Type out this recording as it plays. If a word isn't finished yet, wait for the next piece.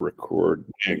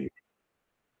Recording.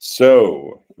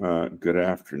 So, good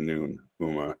afternoon,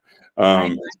 Uma.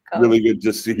 Really good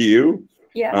to see you.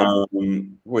 Yeah.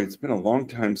 Boy, it's been a long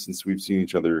time since we've seen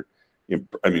each other.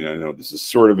 I know this is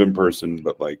sort of in person,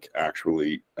 but like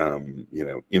actually,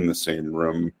 in the same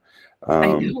room. I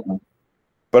know.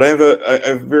 But I have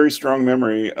a very strong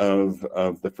memory of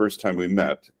the first time we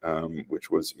met, which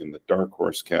was in the Dark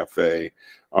Horse Cafe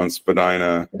on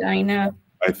Spadina. Spadina.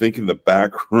 I think in the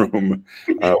back room,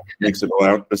 makes it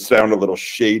sound a little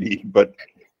shady, but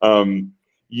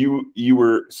you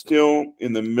were still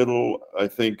in the middle, I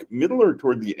think, middle or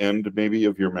toward the end maybe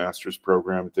of your master's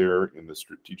program there in the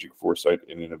Strategic Foresight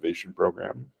and Innovation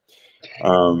program.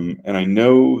 And I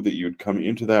know that you had come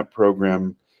into that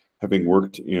program having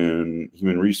worked in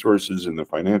human resources in the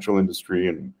financial industry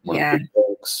and one of the big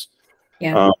banks.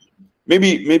 Yeah.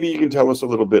 Maybe you can tell us a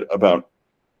little bit about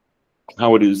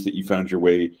how it is that you found your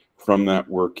way from that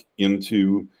work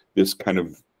into this kind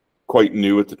of quite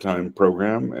new at the time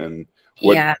program, and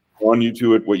what won you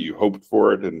to it, what you hoped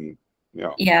for it, and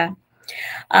I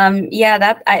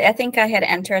think I had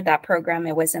entered that program.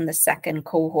 It was in the second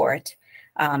cohort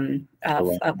of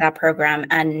that program,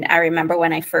 and I remember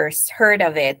when I first heard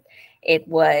of it, it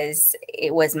was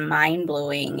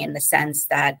mind-blowing in the sense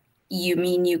that you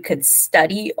mean you could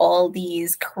study all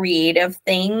these creative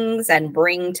things and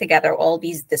bring together all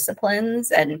these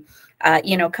disciplines, and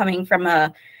coming from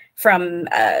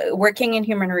working in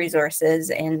human resources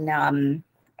in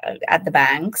at the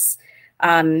banks,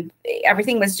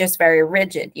 everything was just very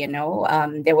rigid.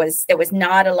 There was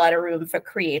not a lot of room for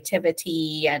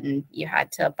creativity, and you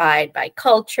had to abide by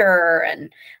culture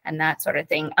and that sort of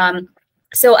thing.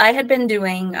 So I had been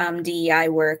doing DEI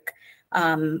work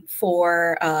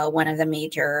for one of the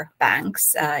major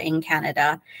banks in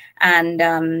Canada, and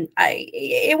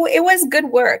it was good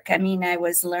work. I mean, I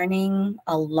was learning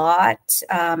a lot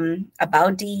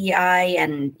about DEI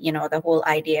and the whole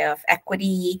idea of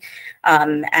equity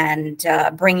and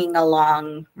bringing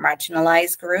along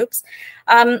marginalized groups.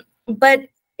 But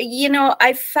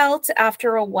I felt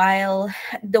after a while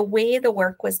the way the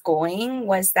work was going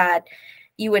was that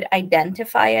you would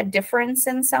identify a difference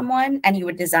in someone and you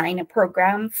would design a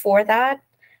program for that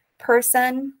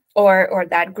person or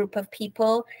that group of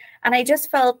people. And I just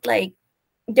felt like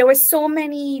there were so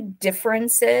many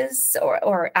differences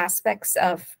or aspects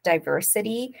of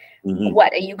diversity. Mm-hmm.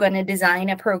 What are you going to design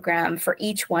a program for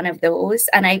each one of those?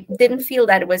 And I didn't feel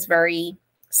that it was very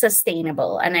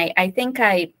sustainable. And I think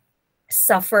I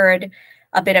suffered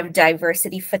a bit of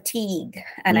diversity fatigue,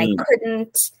 and I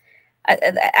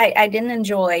didn't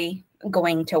enjoy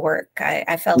going to work.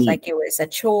 I felt like it was a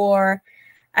chore.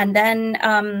 And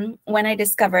then when I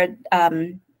discovered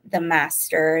the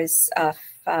Masters of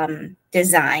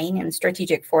Design and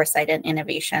Strategic Foresight and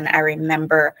Innovation, I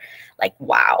remember like,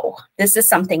 wow, this is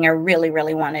something I really,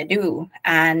 really want to do.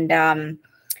 And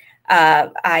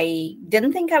I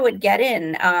didn't think I would get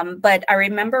in, but I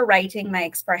remember writing my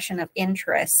expression of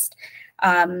interest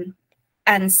and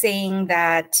saying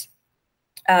that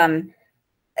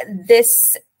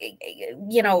this,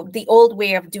 the old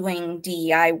way of doing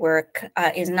DEI work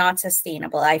is not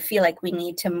sustainable. I feel like we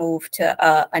need to move to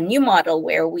a new model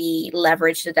where we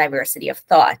leverage the diversity of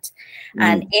thought.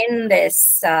 And in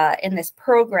this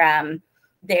program,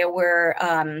 there were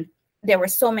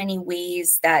so many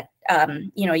ways that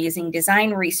using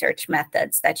design research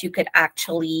methods that you could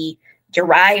actually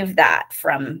derive that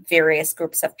from various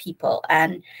groups of people.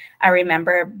 And I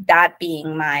remember that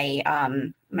being my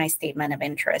my statement of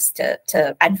interest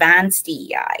to advance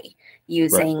DEI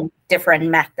using different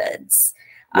methods.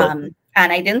 And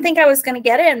I didn't think I was going to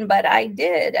get in, but I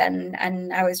did.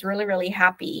 And I was really, really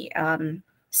happy.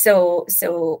 So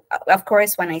of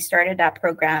course, when I started that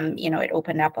program, it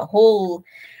opened up a whole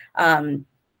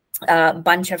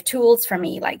bunch of tools for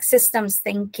me, like systems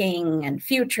thinking and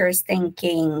futures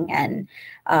thinking, and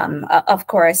of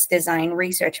course, design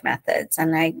research methods.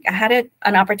 And I had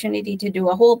an opportunity to do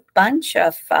a whole bunch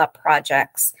of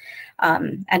projects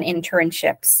and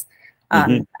internships.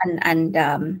 And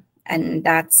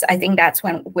I think that's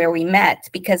where we met,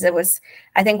 because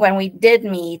I think when we did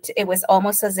meet, it was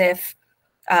almost as if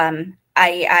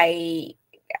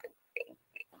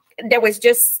there was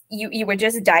just you were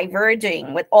just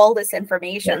diverging with all this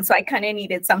information. So I kind of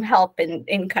needed some help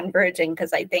in converging,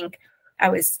 because I think I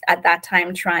was at that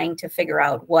time trying to figure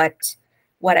out what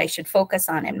I should focus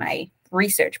on in my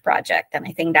research project. And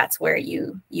I think that's where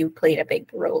you played a big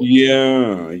role.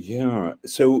 Yeah.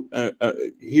 So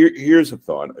here's a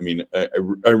thought. I mean,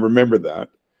 I remember that.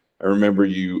 I remember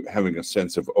you having a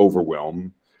sense of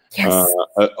overwhelm. Yes.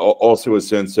 Also a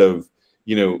sense of,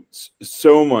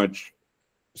 so much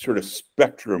sort of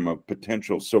spectrum of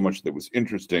potential, so much that was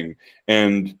interesting,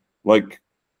 and like,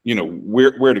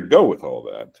 where to go with all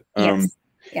that.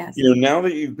 Yes. Now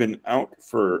that you've been out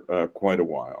for quite a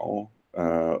while,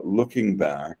 looking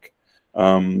back,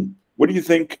 what do you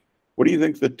think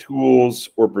the tools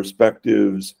or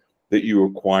perspectives that you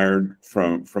acquired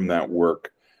from that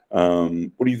work,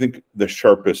 what do you think the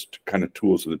sharpest kind of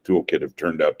tools in the toolkit have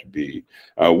turned out to be?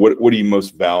 What do you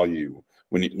most value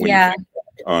when you think back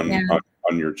on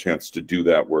your chance to do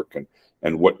that work,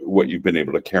 and what you've been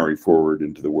able to carry forward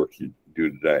into the work you do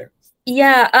today?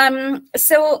 Yeah.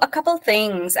 So a couple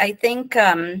things. I think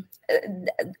the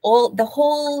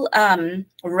whole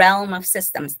realm of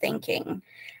systems thinking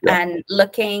and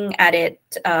looking at it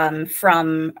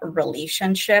from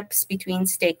relationships between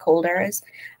stakeholders,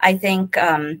 I think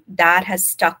that has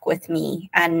stuck with me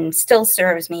and still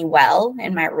serves me well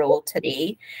in my role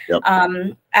today.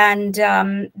 And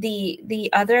the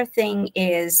other thing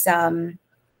is the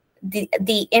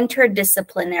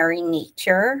interdisciplinary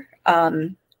nature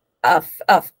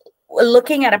of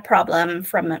looking at a problem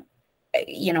from an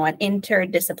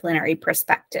interdisciplinary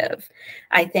perspective.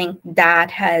 I think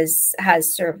that has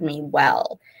served me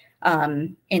well,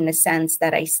 in the sense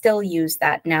that I still use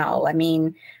that now. I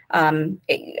mean, I'm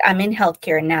in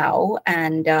healthcare now,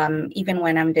 and even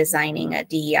when I'm designing a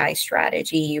DEI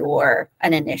strategy or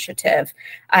an initiative,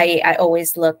 I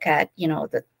always look at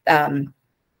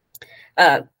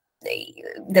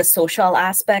the social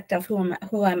aspect of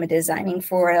who I'm designing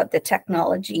for, the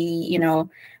technology,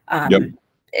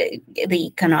 the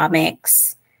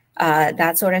economics,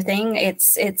 that sort of thing.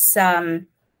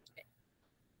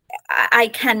 I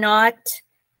cannot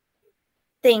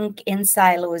think in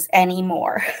silos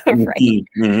anymore, right?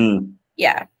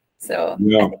 Yeah. So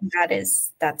I think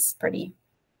that's pretty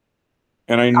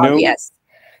obvious.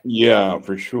 Yeah,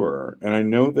 for sure. And I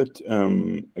know that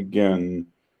again,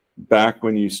 back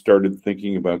when you started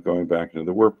thinking about going back into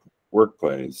the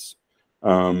workplace,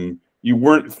 you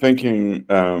weren't thinking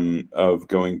of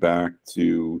going back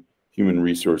to human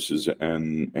resources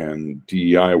and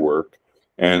DEI work,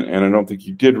 and I don't think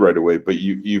you did right away. But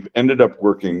you've ended up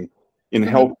working in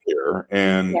healthcare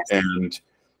and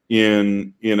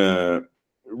in a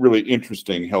really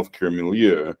interesting healthcare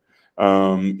milieu,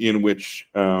 in which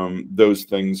those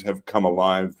things have come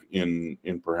alive in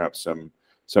perhaps some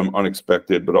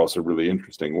unexpected but also really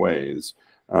interesting ways.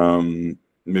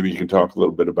 Maybe you can talk a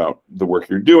little bit about the work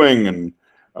you're doing and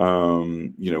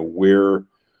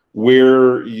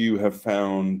where you have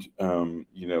found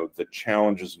the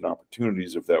challenges and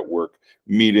opportunities of that work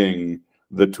meeting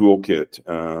the toolkit,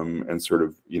 and sort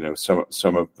of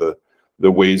some of the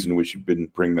ways in which you've been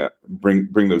bring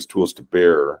those tools to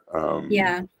bear,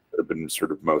 that have been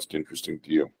sort of most interesting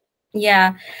to you.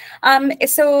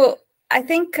 So I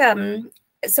think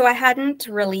so I hadn't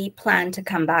really planned to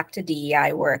come back to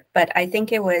DEI work, but I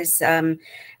think it was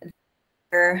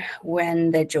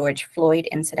when the George Floyd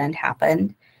incident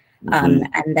happened. And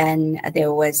then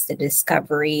there was the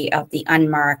discovery of the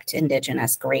unmarked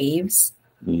Indigenous graves.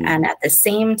 And at the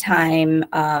same time,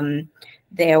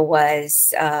 there was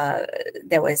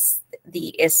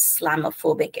the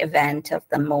Islamophobic event of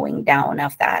the mowing down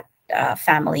of that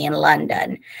family in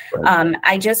London.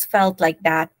 I just felt like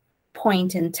that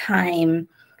point in time,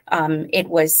 it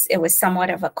was somewhat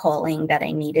of a calling that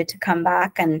I needed to come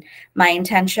back. And my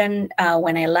intention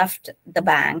when I left the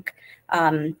bank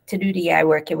to do DEI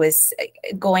work, it was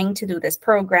going to do this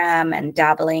program and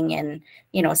dabbling in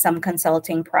some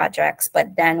consulting projects.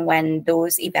 But then when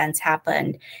those events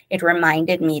happened, it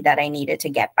reminded me that I needed to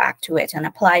get back to it and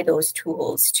apply those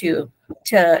tools to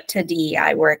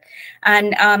DEI work.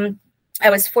 And I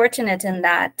was fortunate in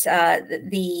that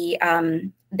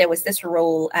there was this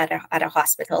role at a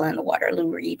hospital in the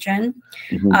Waterloo region,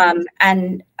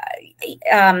 and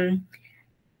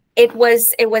it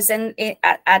was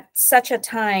at such a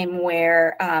time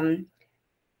where I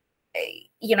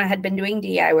had been doing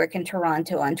DEI work in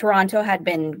Toronto, and Toronto had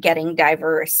been getting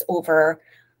diverse over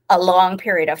a long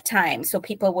period of time, so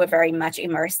people were very much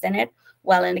immersed in it.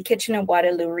 Well, in the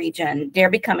Kitchener-Waterloo region, they're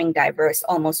becoming diverse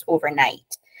almost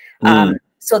overnight.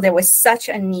 So there was such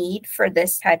a need for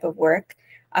this type of work.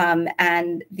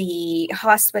 And the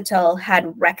hospital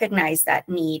had recognized that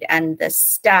need, and the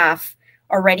staff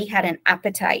already had an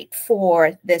appetite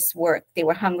for this work. They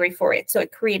were hungry for it. So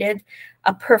it created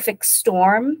a perfect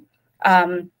storm.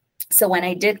 So when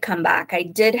I did come back, I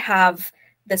did have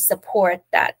the support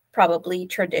that probably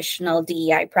traditional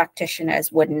DEI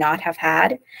practitioners would not have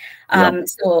had.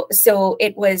 So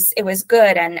it was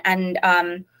good.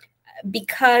 And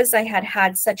because I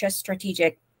had such a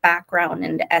strategic background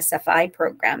in the SFI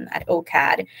program at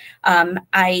OCAD,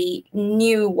 I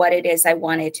knew what it is I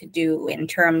wanted to do in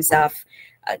terms of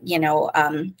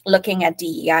looking at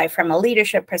DEI from a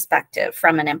leadership perspective,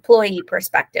 from an employee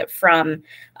perspective, from,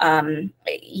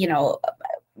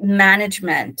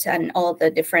 management and all the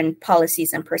different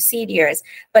policies and procedures,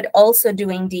 but also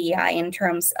doing DEI in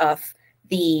terms of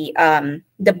the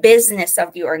business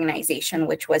of the organization,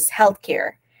 which was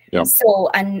healthcare. Yeah. So,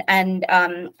 and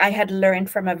I had learned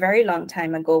from a very long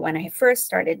time ago when I first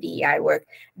started DEI work,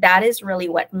 that is really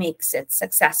what makes it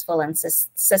successful and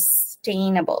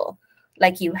sustainable.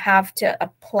 Like, you have to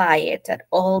apply it at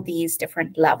all these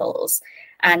different levels.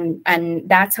 And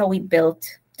that's how we built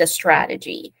the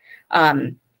strategy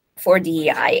for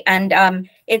DEI. And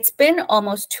it's been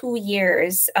almost 2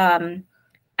 years. And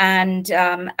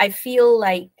I feel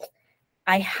like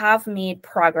I have made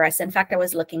progress. In fact, I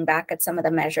was looking back at some of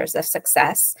the measures of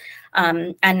success.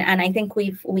 And I think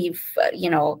we've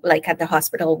like at the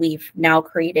hospital, we've now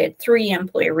created 3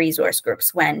 employee resource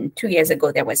groups when 2 years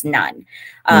ago there was none.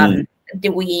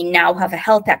 We now have a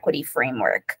health equity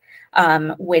framework,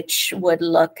 which would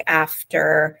look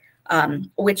after,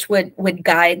 which would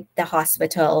guide the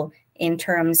hospital in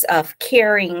terms of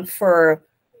caring for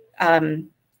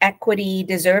equity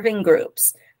deserving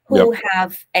groups who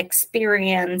have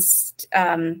experienced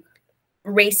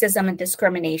racism and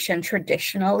discrimination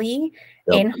traditionally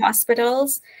in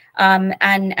hospitals.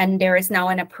 And there is now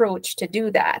an approach to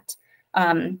do that.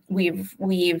 We've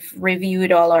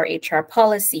reviewed all our HR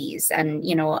policies and,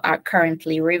 are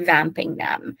currently revamping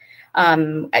them.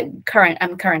 I'm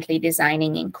currently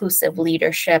designing inclusive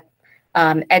leadership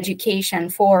education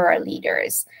for our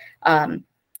leaders.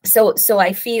 So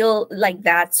I feel like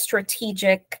that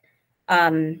strategic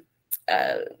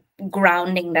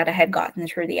grounding that I had gotten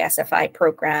through the SFI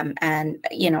program and,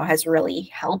 has really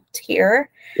helped here.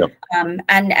 Yep.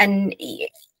 And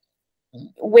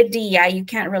with DEI, you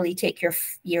can't really take your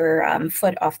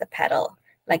foot off the pedal.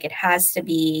 Like, it has to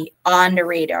be on the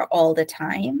radar all the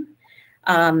time.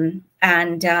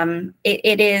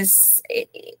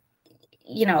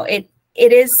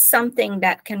 It is something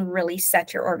that can really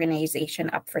set your organization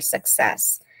up for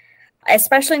success,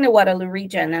 especially in the Waterloo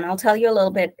region. And I'll tell you a little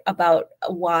bit about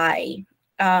why.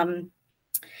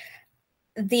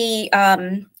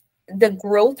 The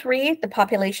growth rate, the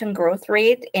population growth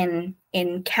rate in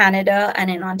Canada and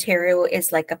in Ontario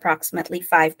is like approximately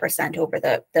 5% over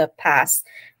the past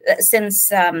since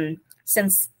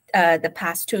the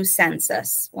past 2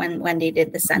 census, when they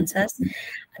did the census.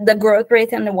 The growth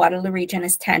rate in the Waterloo region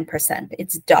is 10%.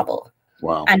 It's double.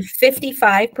 Wow. And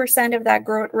 55% of that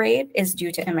growth rate is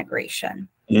due to immigration.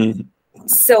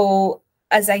 So,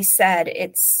 as I said,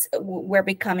 we're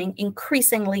becoming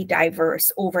increasingly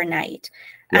diverse overnight.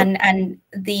 And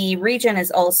the region is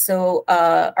also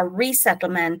a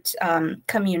resettlement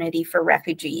community for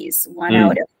refugees, 1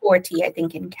 out of 40, I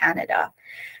think, in Canada.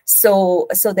 So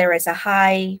there is a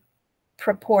high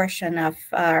proportion of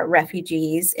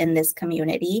refugees in this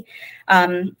community.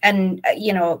 And,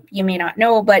 you may not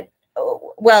know, but,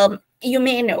 you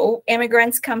may know,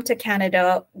 immigrants come to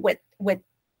Canada with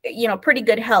pretty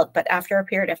good health, but after a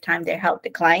period of time, their health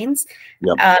declines.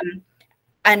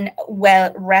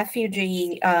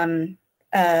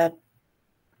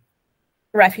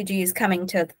 Refugees coming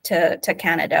to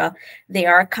Canada, they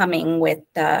are coming with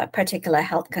particular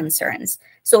health concerns.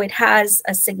 So it has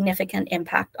a significant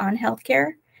impact on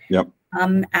healthcare.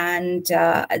 And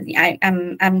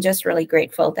I'm just really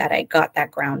grateful that I got that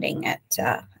grounding at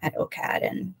OCAD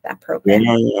and that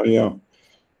program.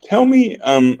 Tell me,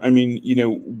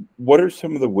 what are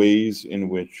some of the ways in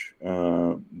which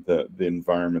the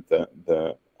environment,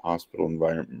 the hospital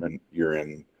environment you're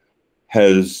in,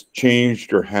 has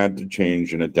changed or had to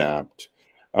change and adapt?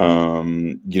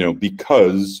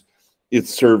 Because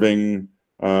it's serving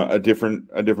a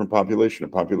different population, a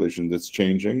population that's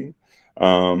changing,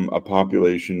 a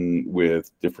population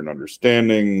with different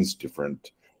understandings,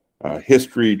 different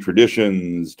history,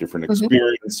 traditions, different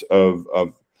experience of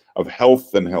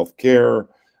health and healthcare,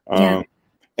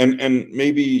 and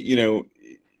maybe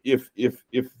if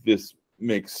this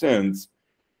makes sense,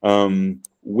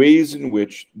 ways in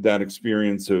which that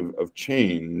experience of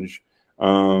change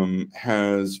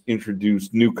has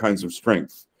introduced new kinds of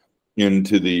strength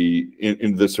into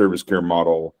the service care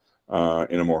model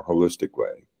in a more holistic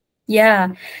way.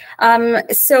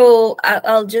 So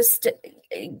I'll just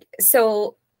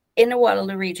in the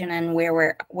Waterloo region and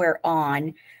where we're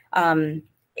on.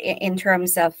 in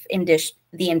terms of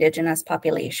the indigenous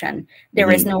population.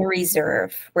 There is no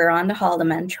reserve. We're on the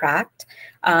Haldeman Tract,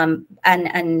 and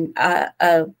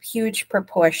a huge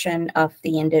proportion of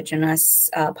the indigenous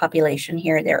population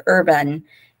here, they're urban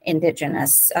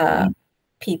indigenous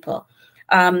people.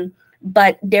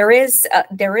 But there is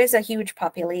a huge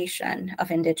population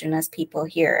of indigenous people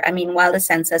here. I mean, while the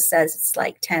census says it's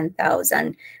like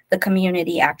 10,000, the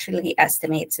community actually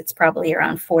estimates it's probably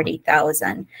around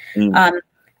 40,000. In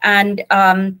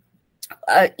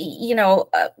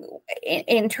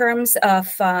terms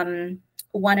of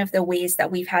one of the ways that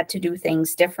we've had to do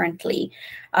things differently,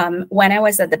 when I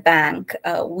was at the bank,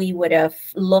 we would have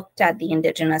looked at the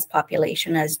indigenous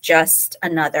population as just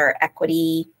another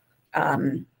equity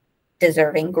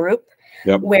deserving group.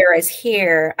 Whereas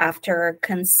here, after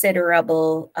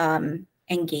considerable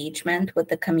engagement with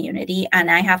the community,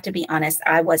 and I have to be honest,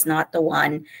 I was not the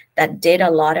one that did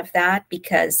a lot of that,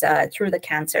 because through the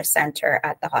cancer center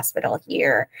at the hospital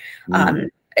here,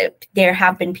 there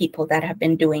have been people that have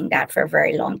been doing that for a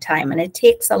very long time, and it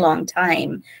takes a long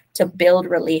time to build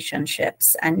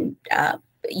relationships and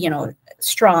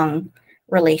strong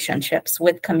relationships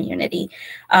with community.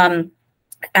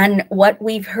 And what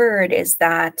we've heard is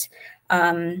that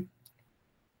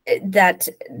that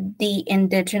the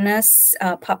indigenous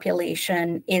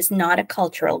population is not a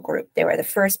cultural group. They were the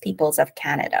first peoples of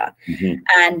Canada.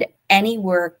 And any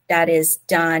work that is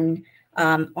done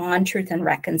on truth and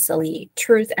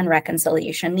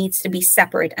reconciliation needs to be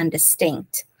separate and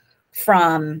distinct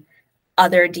from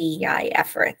other DEI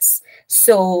efforts.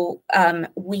 So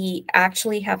we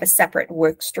actually have a separate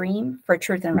work stream for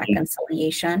truth and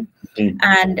reconciliation.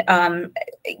 And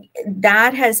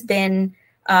that has been,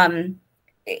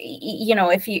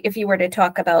 if you were to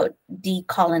talk about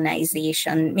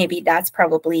decolonization, maybe that's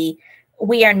probably,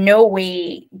 we are no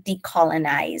way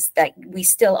decolonized, that we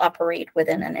still operate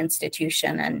within an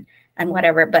institution and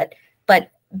whatever, but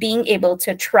being able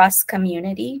to trust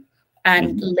community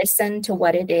and listen to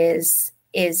what it is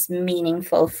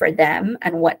meaningful for them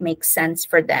and what makes sense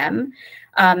for them.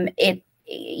 It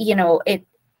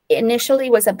initially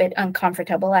was a bit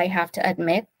uncomfortable, I have to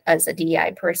admit, as a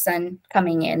DEI person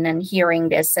coming in and hearing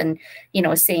this and,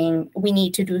 saying we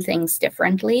need to do things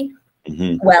differently.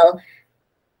 Well,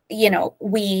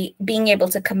 we being able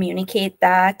to communicate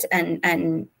that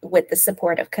and with the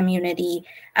support of community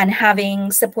and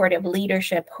having supportive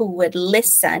leadership who would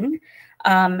listen,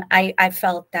 I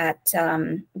felt that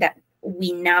that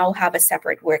we now have a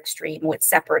separate work stream with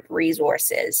separate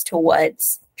resources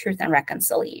towards truth and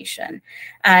reconciliation.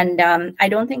 And I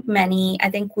don't think I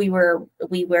think we were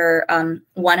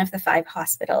one of the 5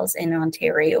 hospitals in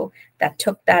Ontario that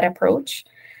took that approach.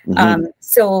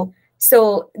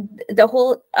 So the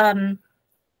whole,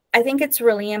 I think it's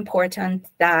really important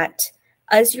that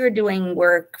as you're doing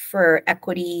work for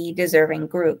equity deserving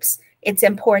groups, it's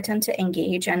important to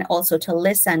engage and also to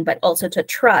listen, but also to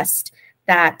trust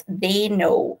that they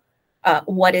know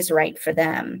what is right for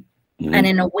them. And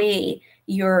in a way,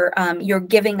 you're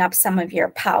giving up some of your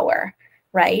power,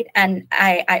 right? And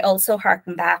I also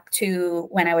harken back to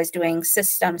when I was doing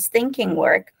systems thinking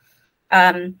work.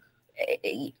 A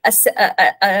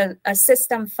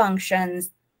system functions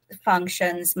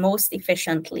most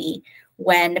efficiently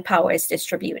when the power is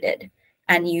distributed,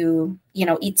 and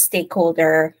each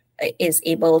stakeholder is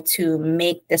able to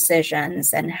make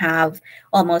decisions and have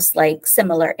almost like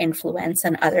similar influence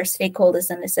on other stakeholders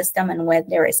in the system. And when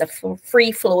there is a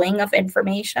free flowing of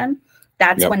information,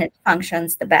 that's when it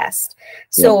functions the best.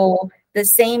 So the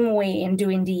same way in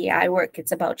doing DEI work,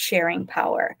 it's about sharing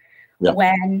power.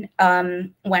 When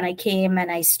I came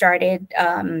and I started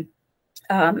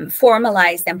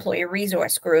formalized employee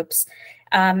resource groups,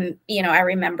 I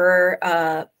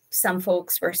remember some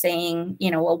folks were saying,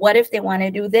 well, what if they want to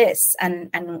do this?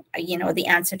 And the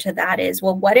answer to that is,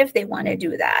 well, what if they want to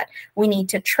do that? We need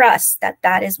to trust that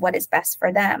that is what is best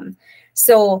for them.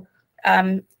 So,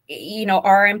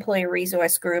 our employee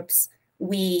resource groups,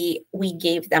 we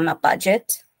gave them a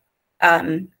budget.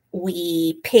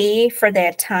 We pay for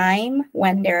their time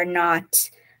when they're not,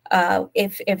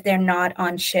 if they're not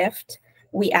on shift,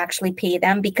 we actually pay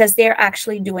them because they're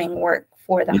actually doing work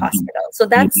for the hospital. So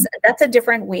that's a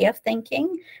different way of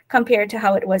thinking compared to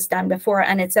how it was done before.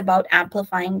 And it's about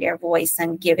amplifying their voice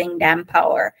and giving them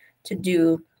power to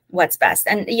do what's best.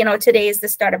 And, today is the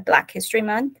start of Black History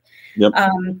Month.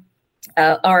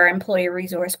 Our employee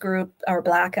resource group, our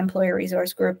Black employee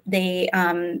resource group,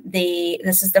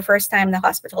 this is the first time the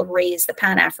hospital raised the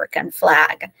Pan-African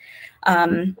flag.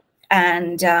 And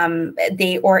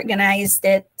they organized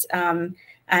it.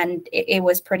 And it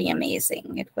was pretty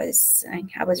amazing.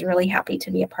 I was really happy to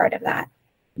be a part of that.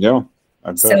 Yeah.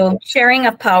 So sharing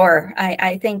of power,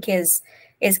 I think is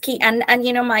key. And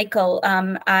Michael,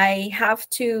 I have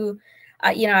to,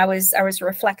 I was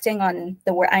reflecting on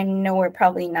the word. I know we're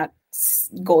probably not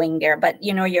going there, but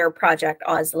your project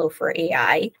Oslo for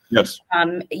AI. Yes.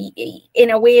 In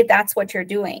a way, that's what you're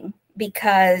doing,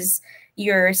 because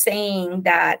you're saying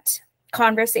that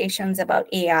conversations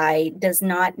about AI does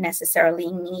not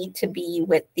necessarily need to be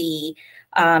with the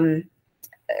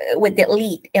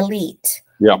elite.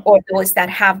 Yeah. Or those that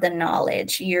have the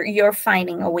knowledge. You're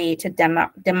finding a way to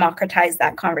democratize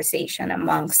that conversation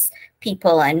amongst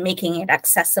people and making it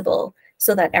accessible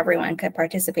so that everyone could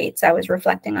participate. So I was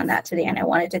reflecting on that today, and I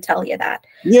wanted to tell you that.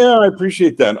 Yeah, I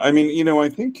appreciate that. I mean, I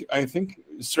think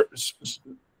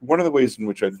one of the ways in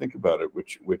which I think about it,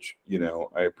 which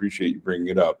I appreciate you bringing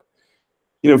it up,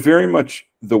 very much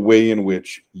the way in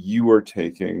which you are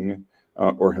taking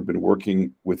or have been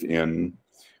working within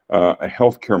a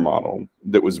healthcare model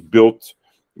that was built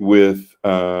with,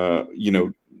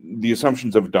 the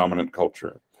assumptions of dominant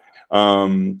culture,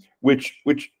 which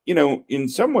in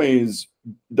some ways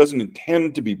doesn't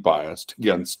intend to be biased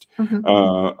against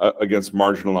against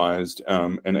marginalized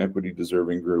and equity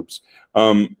deserving groups,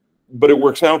 but it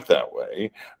works out that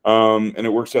way, and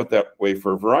it works out that way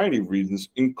for a variety of reasons,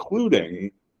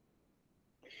 including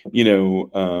a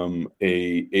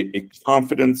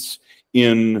confidence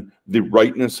in the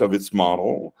rightness of its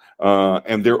model,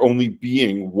 and there only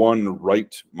being one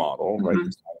right model, right,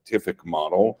 the scientific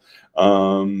model,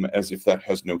 as if that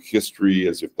has no history,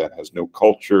 as if that has no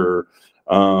culture,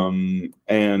 and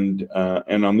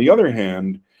on the other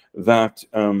hand, that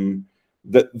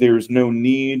there's no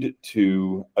need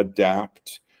to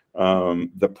adapt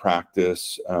the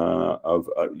practice of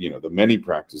the many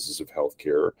practices of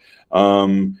healthcare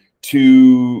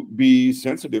to be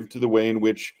sensitive to the way in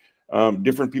which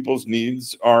different people's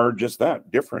needs are just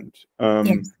that, different.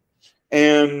 Yes.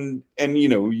 And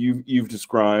you've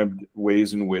described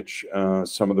ways in which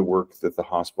some of the work that the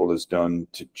hospital has done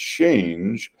to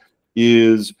change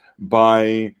is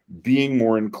by being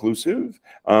more inclusive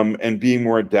and being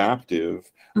more adaptive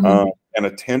and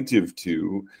attentive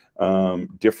to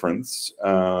difference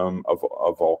of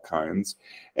all kinds,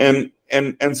 and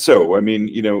so I mean,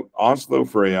 Oslo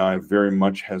for AI very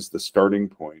much has the starting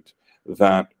point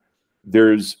that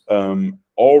there's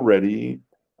already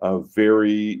a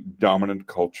very dominant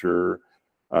culture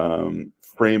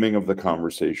framing of the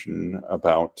conversation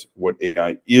about what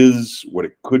AI is, what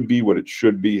it could be, what it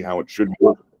should be, how it should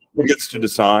work. Who gets to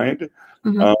decide?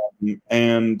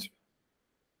 And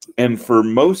for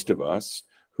most of us,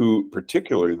 who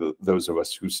particularly those of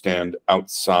us who stand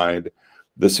outside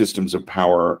the systems of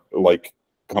power, like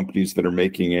companies that are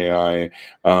making AI,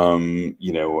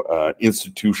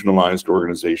 institutionalized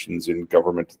organizations in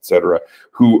government, et cetera,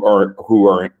 who are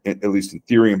at least in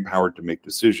theory empowered to make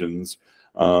decisions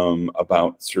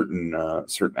about certain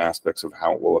aspects of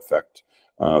how it will affect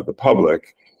the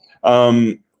public.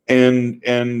 The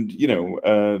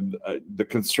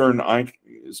concern I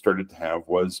started to have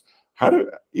was, how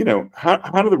do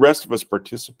the rest of us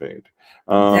participate?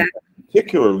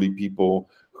 Particularly people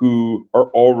who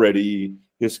are already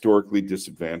historically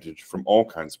disadvantaged from all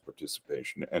kinds of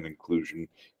participation and inclusion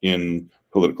in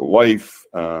political life,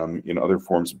 in other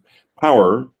forms of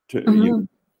power, to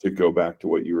go back to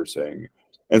what you were saying.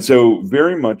 And so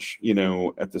very much,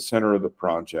 at the center of the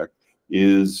project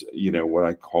is, what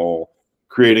I call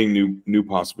creating new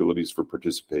possibilities for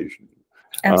participation.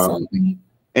 Absolutely.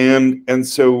 And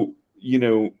so,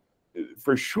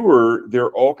 for sure, there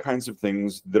are all kinds of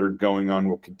things that are going on,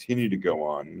 will continue to go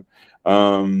on,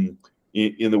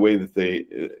 in the way that they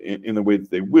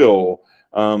will.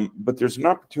 But there's an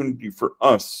opportunity for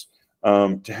us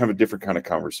to have a different kind of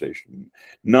conversation,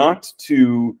 not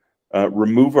to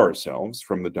remove ourselves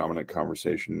from the dominant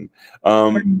conversation,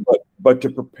 but to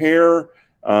prepare,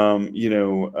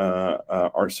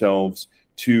 ourselves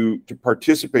to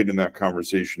participate in that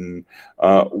conversation,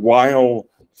 while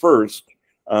first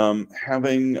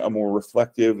having a more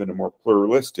reflective and a more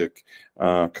pluralistic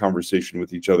conversation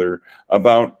with each other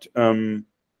about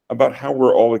how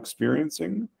we're all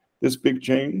experiencing this big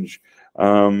change,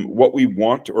 what we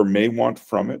want or may want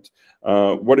from it,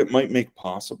 what it might make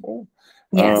possible.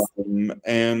 Yes.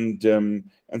 And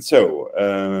so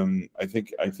I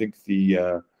think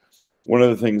the one of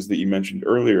the things that you mentioned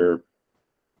earlier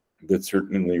that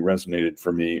certainly resonated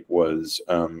for me was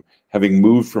having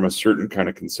moved from a certain kind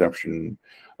of conception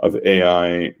of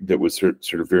AI that was sort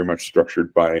of very much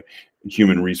structured by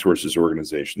human resources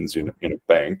organizations in a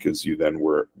bank, as you then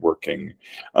were working,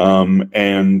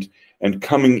 and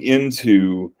coming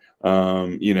into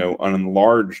an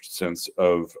enlarged sense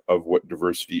of what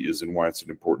diversity is and why it's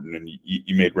important. And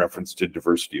you made reference to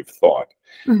diversity of thought.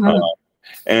 Mm-hmm.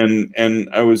 And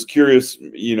I was curious,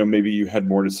 maybe you had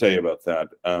more to say about that,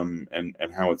 and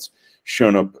how it's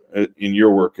shown up in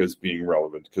your work as being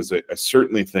relevant, because I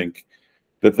certainly think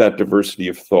that diversity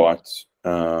of thought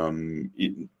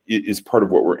is part of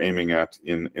what we're aiming at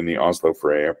in the Oslo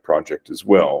Freya project as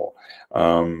well,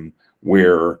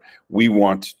 where we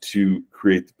want to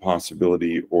create the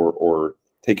possibility or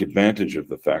take advantage of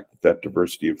the fact that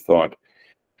diversity of thought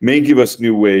may give us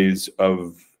new ways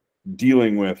of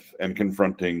dealing with and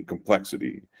confronting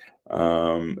complexity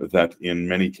that in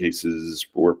many cases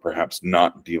we're perhaps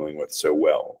not dealing with so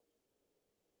well.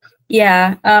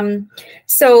 Yeah.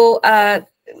 So,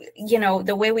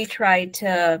 the way we try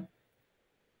to,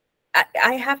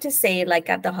 I have to say, like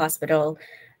at the hospital,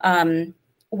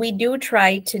 we do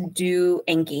try to do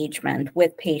engagement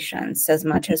with patients as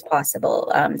much as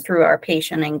possible through our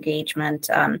patient engagement.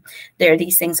 There are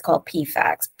these things called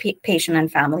PFACs, Patient and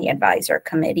Family Advisor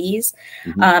Committees.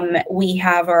 Mm-hmm. We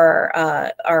have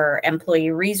our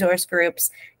employee resource groups,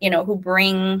 who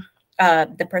bring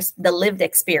the lived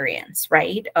experience,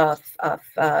 right, of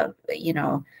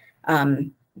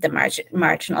the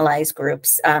marginalized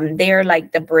groups. They're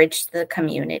like the bridge to the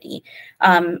community.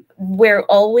 We're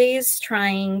always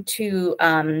trying to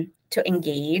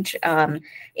engage.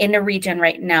 In the region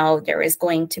right now, they're in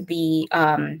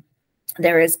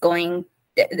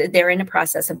the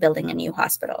process of building a new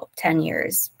hospital 10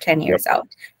 years Yep. out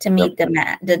to meet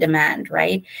the demand,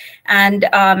 right? And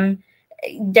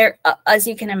there, as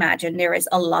you can imagine, there is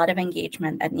a lot of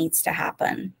engagement that needs to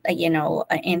happen,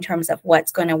 in terms of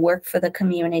what's going to work for the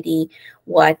community,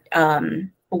 what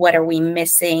are we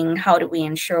missing, how do we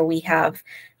ensure we have,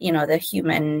 the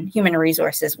human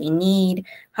resources we need,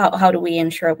 how do we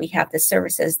ensure we have the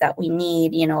services that we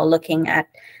need, looking at,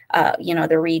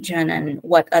 the region and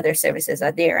what other services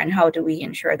are there, and how do we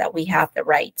ensure that we have the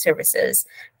right services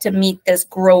to meet this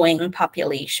growing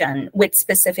population with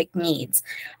specific needs.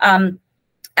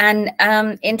 And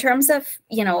in terms of,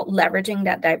 leveraging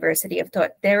that diversity of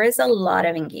thought, there is a lot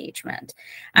of engagement,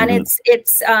 and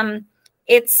Mm-hmm.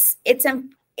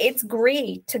 it's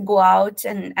great to go out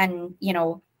and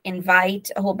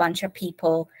invite a whole bunch of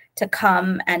people to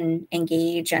come and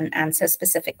engage and answer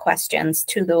specific questions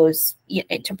to those,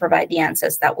 to provide the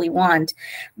answers that we want.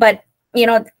 But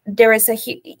there has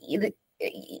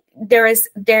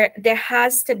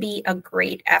to be a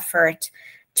great effort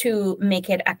to make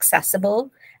it accessible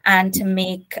and to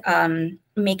make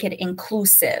it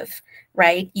inclusive,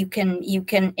 right? You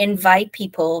can invite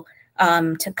people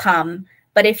to come,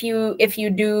 but if you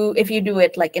do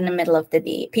it like in the middle of the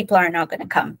day, people are not going to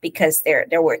come because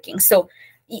they're working. So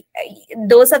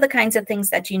those are the kinds of things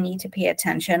that you need to pay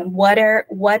attention. What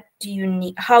do you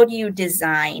need? How do you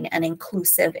design an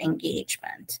inclusive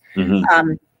engagement?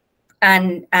 Mm-hmm.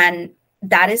 And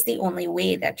that is the only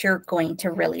way that you're going to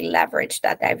really leverage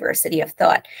that diversity of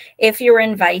thought. If you're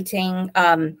inviting,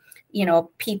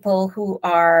 people who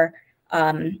are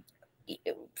from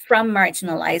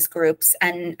marginalized groups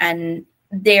and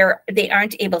they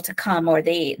aren't able to come, or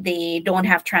they don't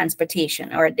have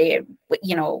transportation, or they're,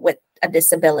 with a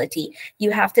disability, you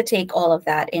have to take all of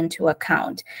that into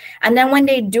account. And then when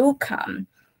they do come,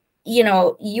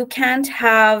 you can't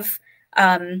have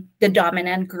the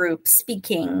dominant group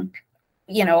speaking,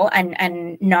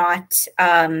 and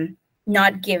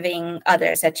not giving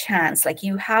others a chance. Like,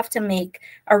 you have to make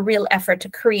a real effort to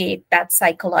create that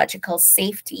psychological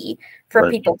safety for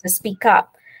Right. people to speak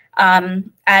up,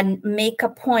 and make a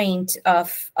point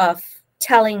of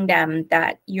telling them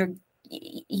that you're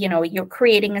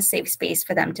creating a safe space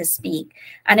for them to speak.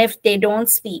 And if they don't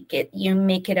speak it, you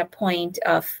make it a point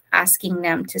of asking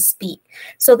them to speak.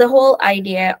 So the whole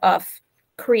idea of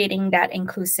creating that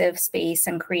inclusive space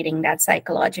and creating that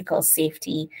psychological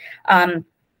safety,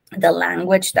 the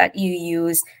language that you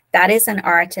use, that is an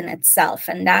art in itself.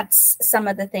 And that's some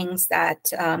of the things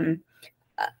that,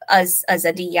 as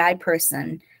a DEI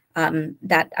person,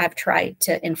 that I've tried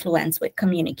to influence with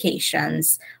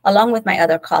communications, along with my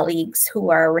other colleagues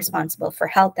who are responsible for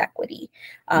health equity.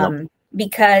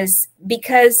 Because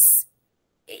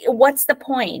what's the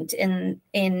point in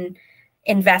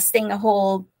investing a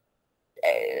whole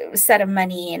set of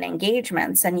money in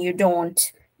engagements and you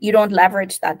don't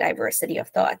leverage that diversity of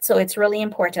thought? So it's really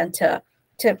important to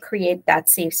create that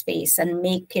safe space and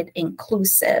make it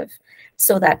inclusive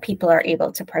so that people are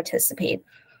able to participate.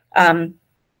 And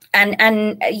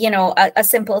a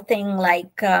simple thing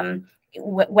like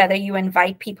whether you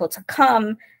invite people to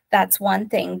come That's one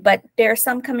thing. But there are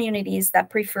some communities that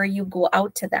prefer you go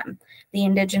out to them. The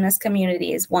indigenous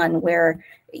community is one where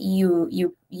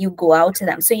you go out to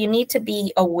them. So you need to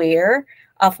be aware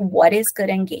of what is good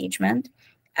engagement,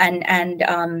 and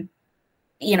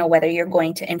whether you're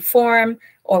going to inform,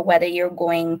 or whether you're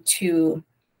going to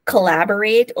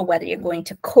collaborate, or whether you're going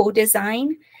to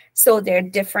co-design. So there are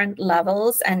different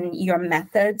levels, and your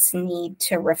methods need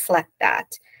to reflect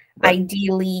that. Right.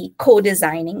 Ideally,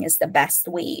 co-designing is the best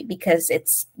way, because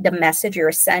it's the message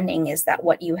you're sending is that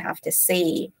what you have to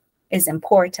say is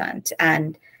important,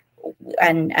 and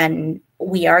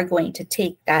we are going to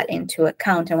take that into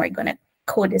account, and we're going to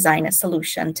co-design a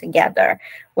solution together.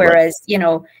 Whereas,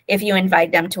 right. If you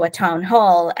invite them to a town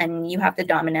hall and you have the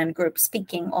dominant group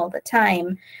speaking all the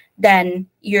time, then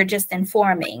you're just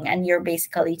informing, and you're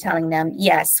basically telling them,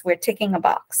 yes, we're ticking a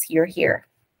box, you're here,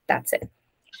 that's it.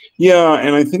 Yeah,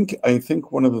 and I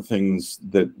think one of the things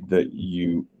that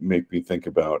you make me think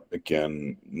about,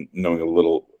 again, knowing a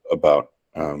little about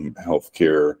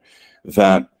healthcare,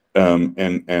 that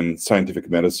and scientific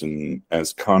medicine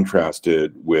as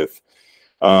contrasted with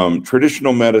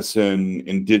traditional medicine,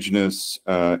 indigenous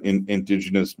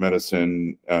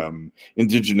medicine,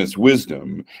 indigenous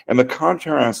wisdom, and the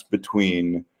contrast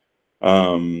between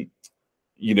other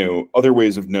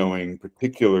ways of knowing,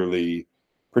 particularly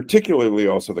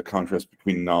also the contrast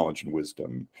between knowledge and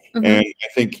wisdom. Mm-hmm. And I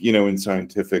think, in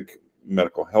scientific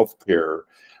medical healthcare,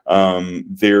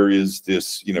 there is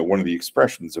this, one of the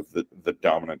expressions of the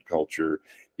dominant culture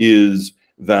is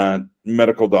that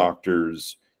medical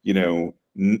doctors,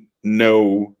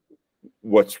 know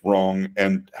what's wrong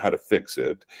and how to fix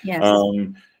it. Yes.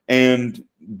 And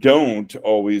don't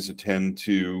always attend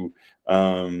to,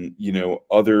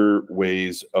 other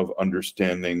ways of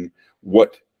understanding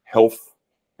what health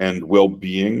and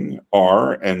well-being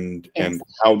are, and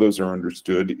how those are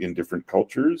understood in different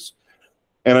cultures.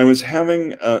 And I was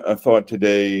having a thought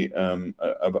today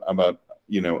about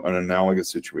an analogous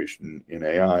situation in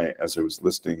AI as I was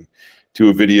listening to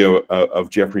a video of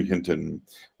Geoffrey Hinton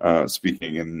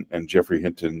speaking. And Geoffrey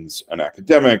Hinton's an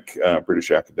academic, British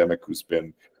academic, who's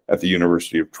been at the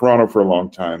University of Toronto for a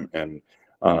long time, and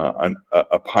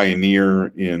a pioneer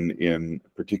in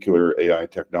particular AI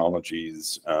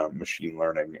technologies, machine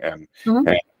learning, and, mm-hmm.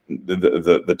 and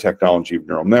the technology of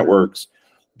neural networks.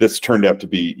 That's turned out to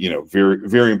be, very,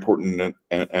 very important,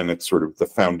 and it's sort of the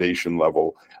foundation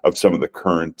level of some of the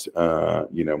current,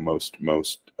 most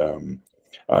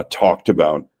talked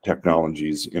about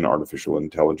technologies in artificial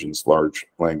intelligence, large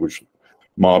language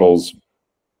models.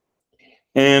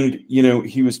 And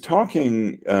he was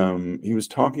talking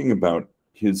about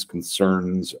his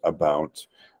concerns about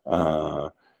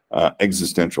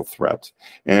existential threat,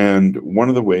 and one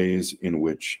of the ways in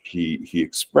which he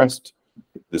expressed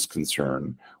this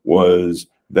concern was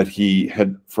that he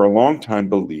had for a long time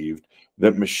believed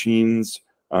that machines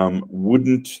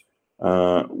would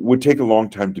take a long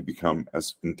time to become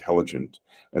as intelligent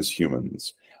as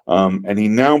humans. And he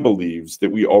now believes that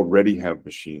we already have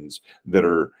machines that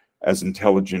are as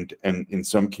intelligent, and in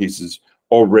some cases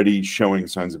already showing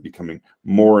signs of becoming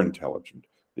more intelligent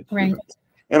than humans. Right.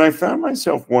 And I found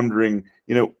myself wondering,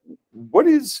 what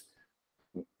is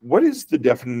the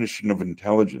definition of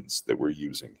intelligence that we're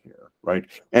using here, right?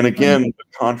 And again,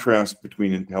 the contrast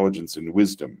between intelligence and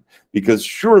wisdom, because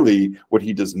surely what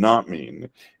he does not mean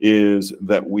is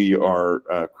that we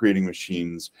are creating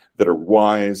machines that are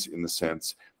wise in the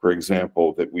sense, for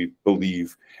example, that we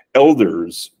believe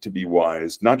elders to be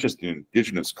wise, not just in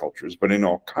indigenous cultures, but in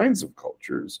all kinds of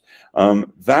cultures.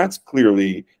 That's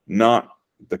clearly not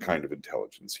the kind of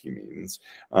intelligence he means.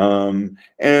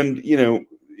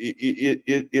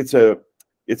 It's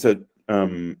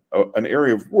an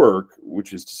area of work,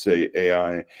 which is to say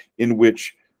AI, in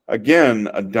which, again,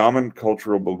 a dominant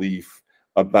cultural belief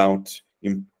about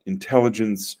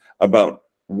intelligence, about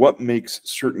what makes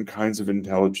certain kinds of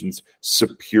intelligence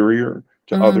superior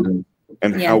to others,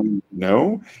 and how we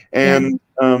know. And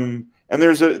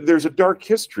there's a dark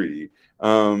history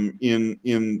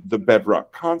in the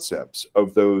bedrock concepts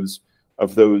of those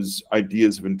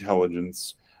ideas of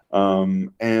intelligence.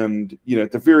 And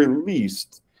at the very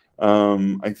least,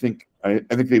 I think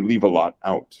they leave a lot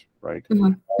out, right?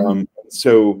 Mm-hmm.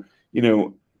 So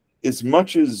as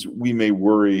much as we may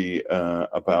worry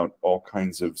about all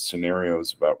kinds of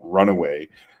scenarios about runaway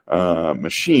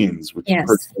machines, which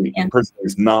personally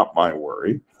is not my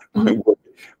worry. Mm-hmm. My worry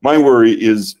My worry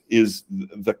is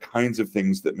the kinds of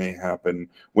things that may happen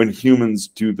when humans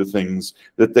do the things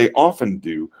that they often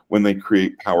do when they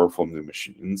create powerful new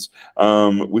machines,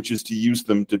 which is to use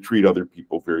them to treat other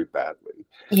people very badly.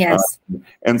 Yes.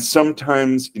 And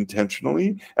sometimes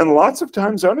intentionally, and lots of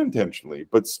times unintentionally,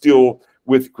 but still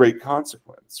with great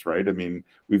consequence, right? I mean,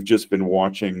 we've just been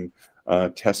watching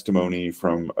testimony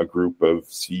from a group of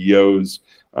CEOs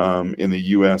in the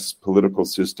U.S. political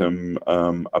system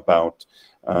about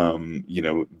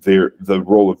the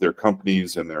role of their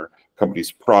companies and their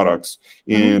companies' products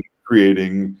in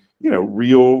creating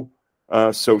real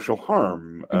social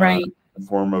harm, Right. in the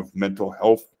form of mental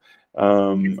health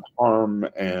harm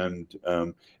and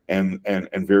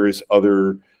various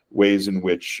other ways in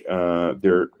which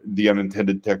the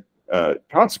unintended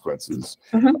consequences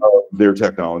of their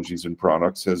technologies and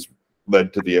products has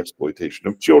led to the exploitation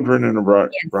of children in a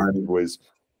variety of ways.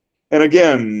 And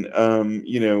again,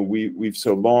 we've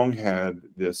so long had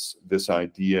this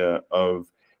idea of,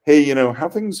 hey, how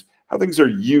things are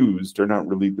used are not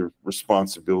really the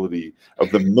responsibility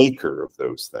of the maker of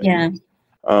those things. Yeah.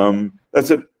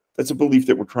 That's a belief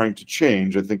that we're trying to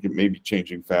change. I think it may be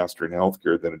changing faster in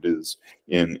healthcare than it is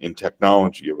in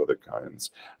technology of other kinds.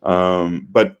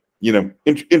 But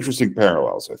interesting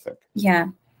parallels, I think. Yeah.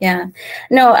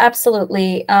 No,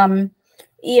 absolutely.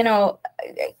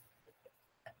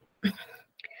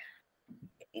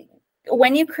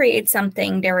 When you create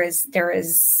something, there is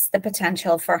the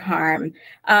potential for harm.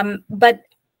 But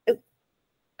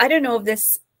I don't know if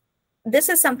this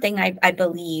is something I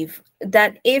believe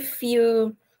that if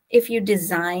you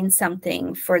design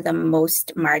something for the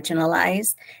most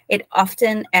marginalized, it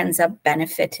often ends up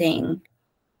benefiting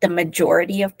the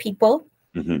majority of people,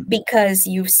 because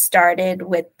you've started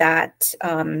with that.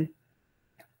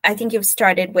 I think you've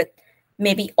started with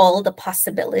maybe all the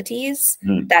possibilities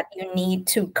that you need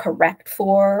to correct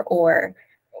for, or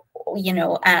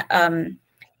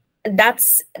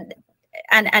that's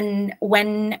and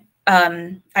when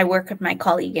I work with my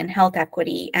colleague in health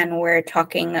equity, and we're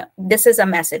talking, this is a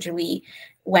message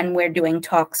when we're doing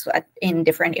talks in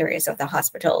different areas of the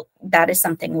hospital, that is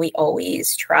something we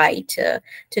always try to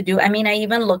do. I mean, I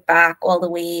even look back all the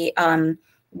way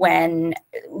when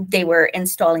they were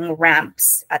installing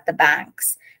ramps at the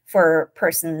banks for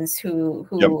persons who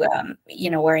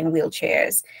were in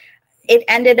wheelchairs. It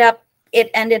ended up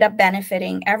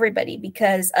benefiting everybody,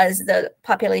 because as the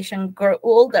population grew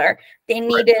older, they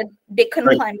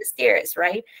couldn't climb the stairs,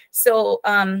 right? So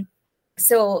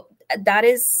that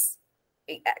is,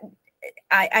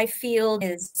 I feel,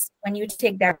 is when you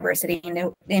take diversity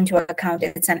into account,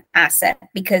 it's an asset,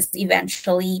 because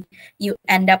eventually you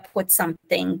end up with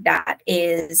something that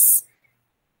is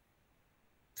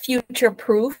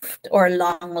future-proofed or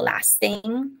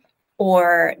long-lasting,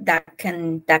 or that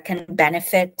can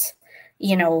benefit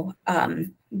the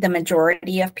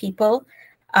majority of people,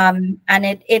 and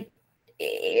it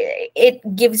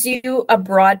gives you a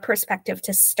broad perspective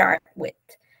to start with.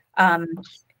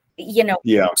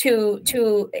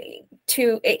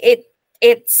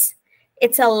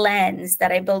 It's a lens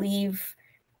that I believe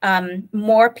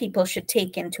more people should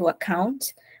take into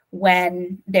account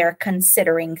when they're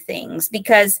considering things,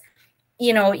 because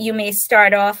you may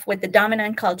start off with the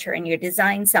dominant culture and you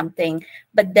design something,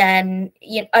 but then,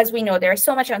 as we know, there's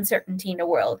so much uncertainty in the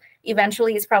world.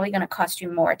 Eventually, it's probably going to cost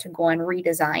you more to go and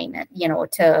redesign it,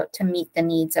 to meet the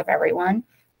needs of everyone.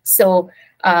 So,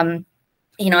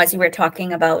 as you were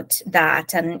talking about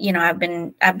that, and I've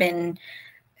been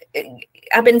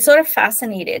sort of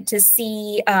fascinated to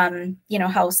see,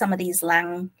 how some of these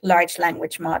large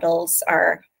language models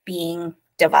are being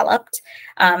developed,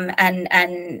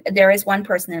 and there is one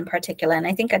person in particular, and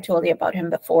I think I told you about him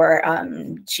before,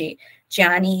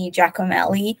 Gianni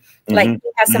Giacomelli. Like, he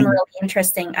has some really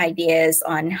interesting ideas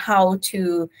on how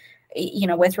to,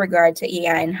 with regard to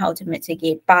AI, and how to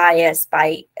mitigate bias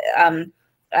by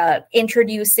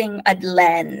introducing a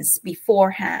lens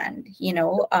beforehand,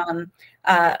 and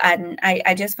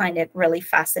I just find it really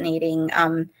fascinating,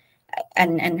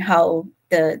 and how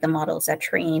the models are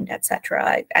trained,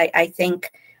 etc. I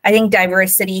think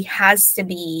diversity has to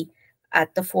be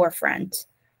at the forefront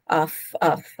of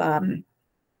in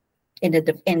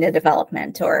the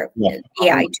development or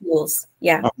AI tools.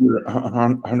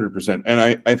 100%.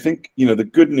 And I think the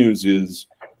good news is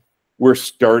we're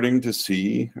starting to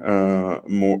see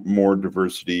more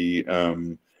diversity,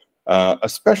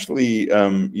 especially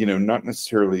not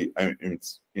necessarily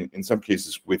in some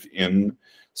cases within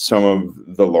some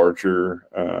of the larger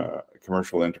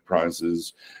commercial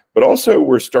enterprises, but also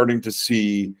we're starting to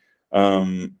see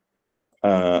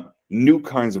new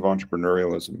kinds of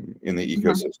entrepreneurialism in the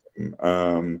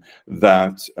ecosystem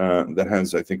that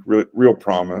has, I think, real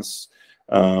promise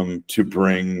to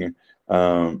bring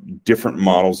different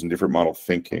models and different model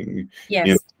thinking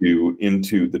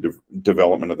into the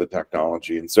development of the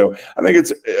technology. And so I think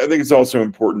it's also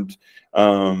important,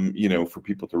 for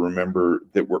people to remember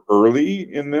that we're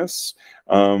early in this,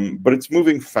 but it's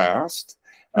moving fast.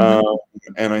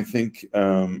 And I think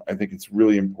it's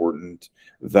really important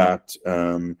that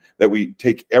we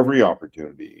take every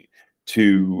opportunity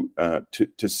to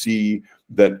see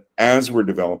that as we're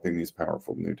developing these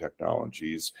powerful new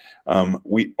technologies,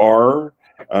 we are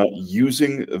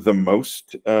using the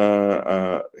most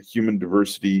human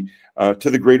diversity to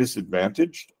the greatest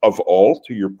advantage of all,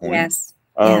 to your point.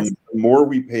 The more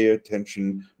we pay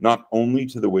attention not only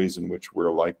to the ways in which we're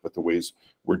alike, but the ways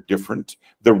we're different,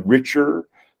 the richer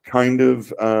kind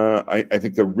of, I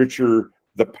think the richer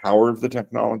the power of the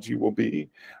technology will be.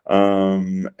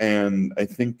 And I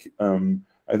think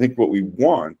what we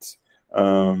want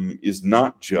is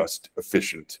not just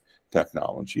efficient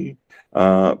technology,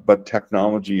 but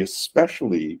technology,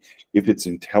 especially if it's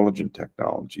intelligent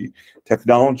technology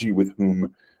with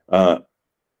whom,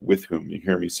 you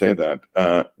hear me say that,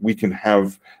 we can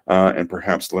have and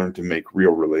perhaps learn to make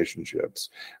real relationships.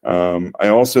 I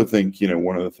also think,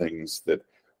 one of the things that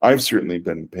I've certainly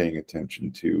been paying attention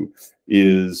to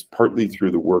is partly through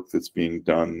the work that's being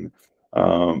done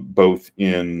both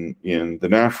in the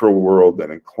natural world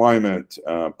and in climate,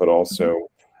 but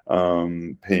also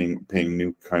paying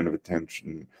new kind of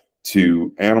attention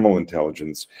to animal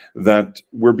intelligence, that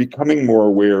we're becoming more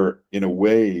aware in a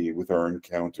way with our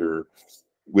encounter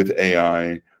with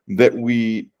AI that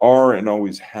we are and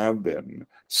always have been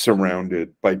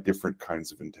surrounded by different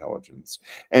kinds of intelligence.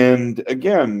 And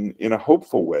again, in a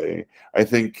hopeful way, I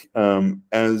think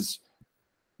as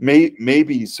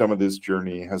maybe some of this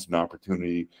journey has an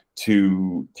opportunity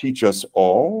to teach us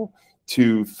all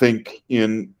to think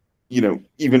in,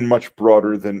 even much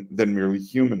broader than merely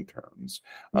human terms,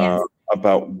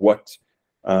 about what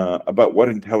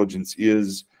intelligence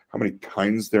is, how many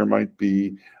kinds there might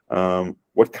be,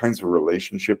 what kinds of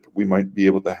relationship we might be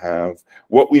able to have,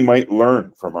 what we might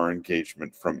learn from our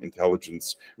engagement from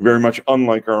intelligence very much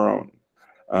unlike our own,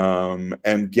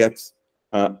 and get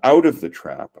out of the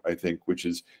trap, I think, which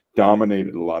has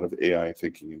dominated a lot of AI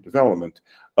thinking and development,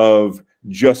 of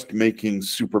just making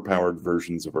superpowered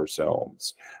versions of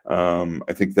ourselves.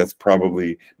 I think that's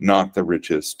probably not the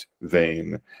richest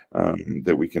vein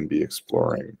that we can be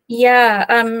exploring. Yeah,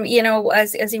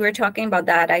 as you were talking about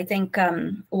that, I think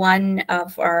one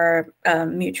of our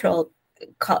mutual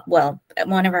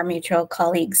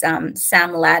colleagues, Sam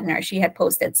Ladner, she had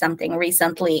posted something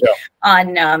recently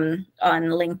on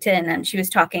LinkedIn, and she was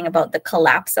talking about the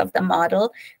collapse of the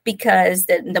model because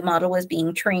the model was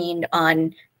being trained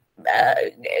on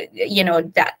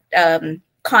that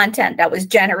content that was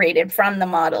generated from the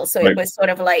model. So it was sort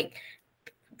of like,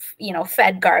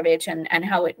 fed garbage, and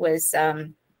how it was, I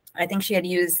think she had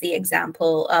used the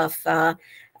example of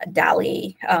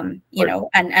DALL-E, and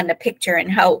the picture,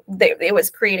 and how it was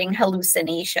creating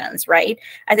hallucinations, right?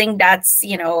 I think that's,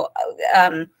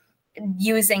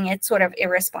 using it sort of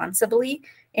irresponsibly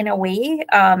in a way.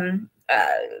 I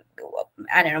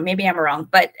don't know, maybe I'm wrong,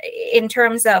 but in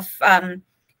terms of,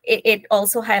 it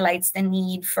also highlights the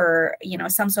need for,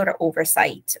 some sort of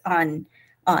oversight on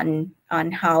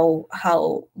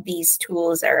how these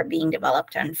tools are being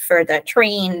developed and further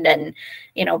trained, and,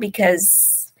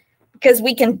 because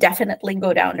we can definitely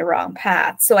go down the wrong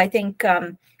path. So I think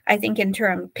in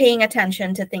terms paying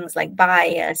attention to things like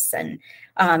bias and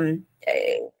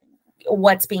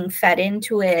what's being fed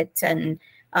into it, and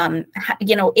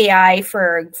AI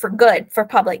for good, for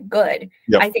public good.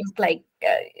 I think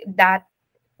that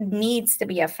needs to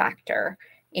be a factor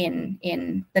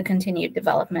in the continued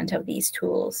development of these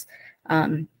tools.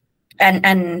 And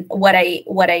what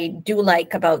I do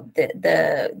like about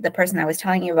the person I was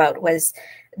telling you about was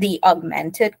the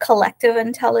augmented collective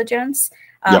intelligence,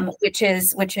 which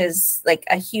is like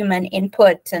a human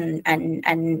input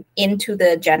and into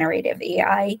the generative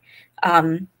AI,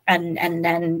 and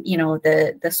then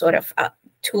the sort of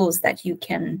tools that you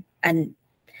can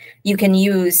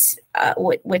use,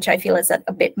 which I feel is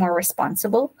a bit more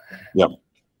responsible.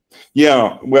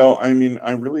 Yeah. Well, I mean,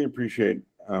 I really appreciate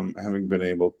having been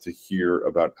able to hear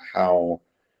about how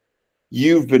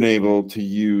you've been able to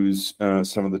use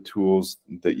some of the tools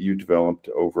that you developed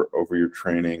over your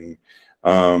training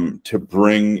to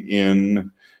bring in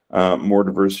more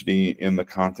diversity in the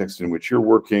context in which you're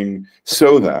working,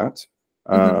 so that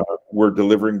we're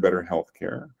delivering better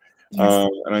healthcare.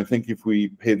 And I think if we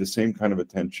pay the same kind of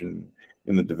attention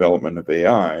in the development of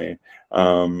AI,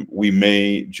 we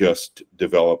may just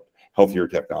develop healthier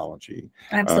technology.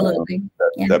 Absolutely.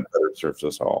 That better serves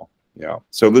us all. Yeah.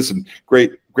 So listen,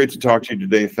 great to talk to you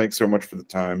today. Thanks so much for the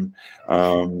time.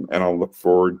 And I'll look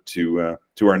forward to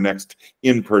our next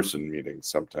in-person meeting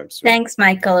sometime soon. Thanks,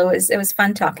 Michael. It was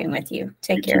fun talking with you.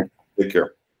 Take care. Take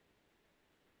care.